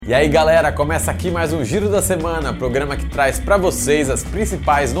E aí galera, começa aqui mais um Giro da Semana, programa que traz pra vocês as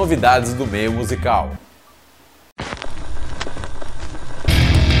principais novidades do meio musical.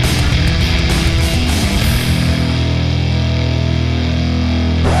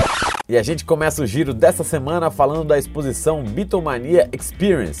 E a gente começa o giro dessa semana falando da exposição Beatlemania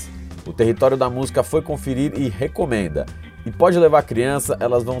Experience. O território da música foi conferir e recomenda. E pode levar criança,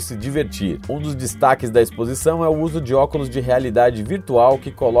 elas vão se divertir. Um dos destaques da exposição é o uso de óculos de realidade virtual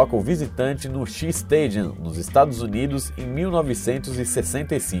que coloca o visitante no Shea-Stadium, nos Estados Unidos, em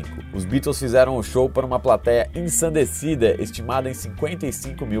 1965. Os Beatles fizeram o show para uma plateia ensandecida, estimada em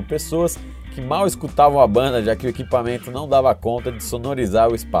 55 mil pessoas, que mal escutavam a banda, já que o equipamento não dava conta de sonorizar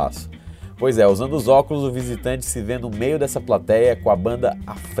o espaço. Pois é, usando os óculos, o visitante se vê no meio dessa plateia, com a banda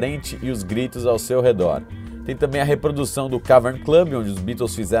à frente e os gritos ao seu redor. Tem também a reprodução do Cavern Club, onde os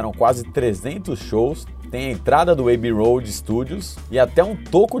Beatles fizeram quase 300 shows. Tem a entrada do Abbey Road Studios e até um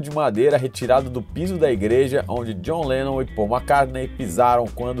toco de madeira retirado do piso da igreja onde John Lennon e Paul McCartney pisaram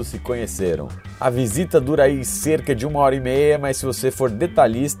quando se conheceram. A visita dura aí cerca de 1h30, mas se você for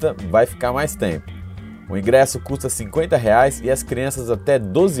detalhista, vai ficar mais tempo. O ingresso custa R$50 e as crianças até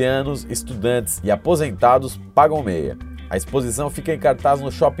 12 anos, estudantes e aposentados pagam meia. A exposição fica em cartaz no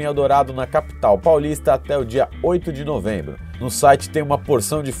Shopping Eldorado, na capital paulista, até o dia 8 de novembro. No site tem uma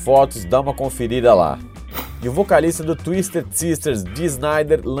porção de fotos, dá uma conferida lá. E o vocalista do Twisted Sisters, Dee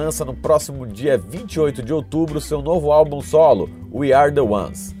Snider, lança no próximo dia 28 de outubro seu novo álbum solo, We Are The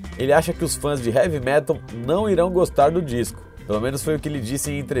Ones. Ele acha que os fãs de heavy metal não irão gostar do disco. Pelo menos foi o que ele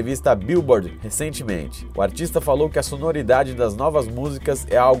disse em entrevista à Billboard recentemente. O artista falou que a sonoridade das novas músicas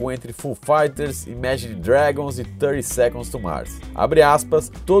é algo entre Foo Fighters, Imagine Dragons e 30 Seconds to Mars. Abre aspas,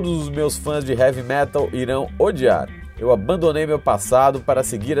 todos os meus fãs de heavy metal irão odiar. Eu abandonei meu passado para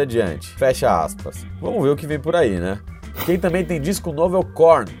seguir adiante. Fecha aspas. Vamos ver o que vem por aí, né? Quem também tem disco novo é o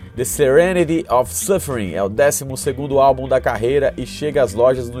Korn. The Serenity of Suffering é o 12º álbum da carreira e chega às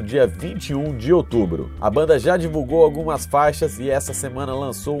lojas no dia 21 de outubro. A banda já divulgou algumas faixas e essa semana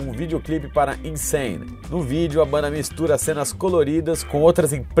lançou um videoclipe para Insane. No vídeo, a banda mistura cenas coloridas com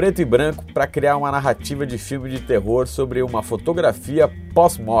outras em preto e branco para criar uma narrativa de filme de terror sobre uma fotografia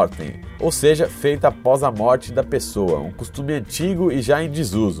post-mortem, ou seja, feita após a morte da pessoa, um costume antigo e já em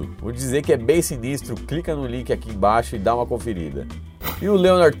desuso. Vou dizer que é bem sinistro, clica no link aqui embaixo e dá uma conferida. E o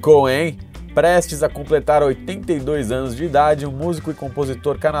Leonard Cohen, prestes a completar 82 anos de idade, um músico e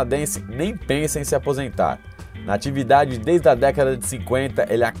compositor canadense, nem pensa em se aposentar. Na atividade desde a década de 50,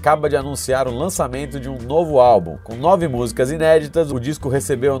 ele acaba de anunciar o lançamento de um novo álbum. Com 9 músicas inéditas, o disco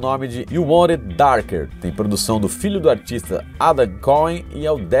recebeu o nome de You Want It Darker. Tem produção do filho do artista Adam Cohen e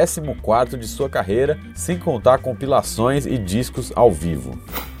é o 14º de sua carreira, sem contar compilações e discos ao vivo.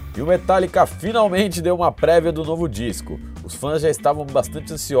 E o Metallica finalmente deu uma prévia do novo disco. Os fãs já estavam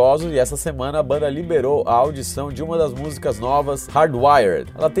bastante ansiosos e essa semana a banda liberou a audição de uma das músicas novas,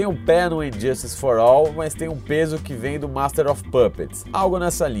 Hardwired. Ela tem um pé no Injustice for All, mas tem um peso que vem do Master of Puppets, algo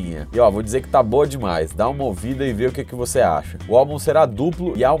nessa linha. E vou dizer que tá boa demais, dá uma ouvida e vê o que você acha. O álbum será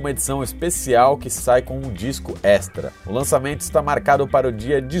duplo e há uma edição especial que sai com um disco extra. O lançamento está marcado para o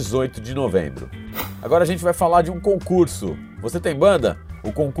dia 18 de novembro. Agora a gente vai falar de um concurso. Você tem banda?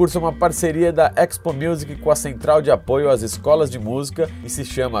 O concurso é uma parceria da Expo Music com a Central de Apoio às Escolas de Música e se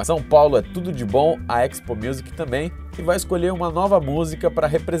chama São Paulo é Tudo de Bom, a Expo Music também, e vai escolher uma nova música para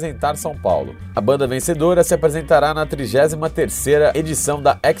representar São Paulo. A banda vencedora se apresentará na 33ª edição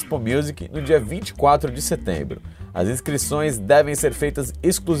da Expo Music no dia 24 de setembro. As inscrições devem ser feitas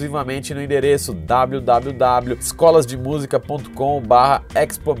exclusivamente no endereço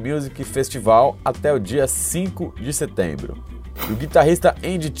www.escolasdemusica.com/Expo Music Festival até o dia 5 de setembro. E o guitarrista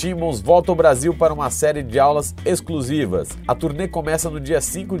Andy Timmons volta ao Brasil para uma série de aulas exclusivas. A turnê começa no dia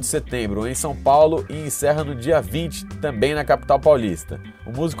 5 de setembro em São Paulo e encerra no dia 20, também na capital paulista.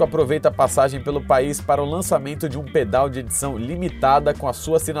 O músico aproveita a passagem pelo país para o lançamento de um pedal de edição limitada com a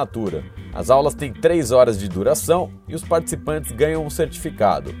sua assinatura. As aulas têm 3 horas de duração e os participantes ganham um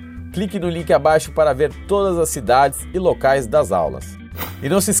certificado. Clique no link abaixo para ver todas as cidades e locais das aulas. E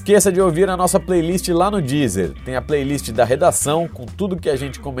não se esqueça de ouvir a nossa playlist lá no Deezer. Tem a playlist da redação, com tudo que a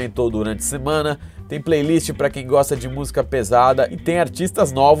gente comentou durante a semana. Tem playlist para quem gosta de música pesada e tem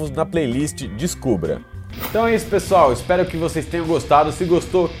artistas novos na playlist Descubra. Então é isso, pessoal. Espero que vocês tenham gostado. Se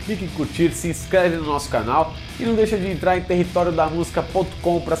gostou, clique em curtir, se inscreve no nosso canal e não deixa de entrar em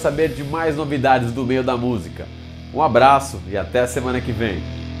territoriodamusica.com para saber de mais novidades do meio da música. Um abraço e até a semana que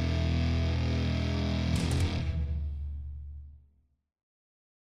vem.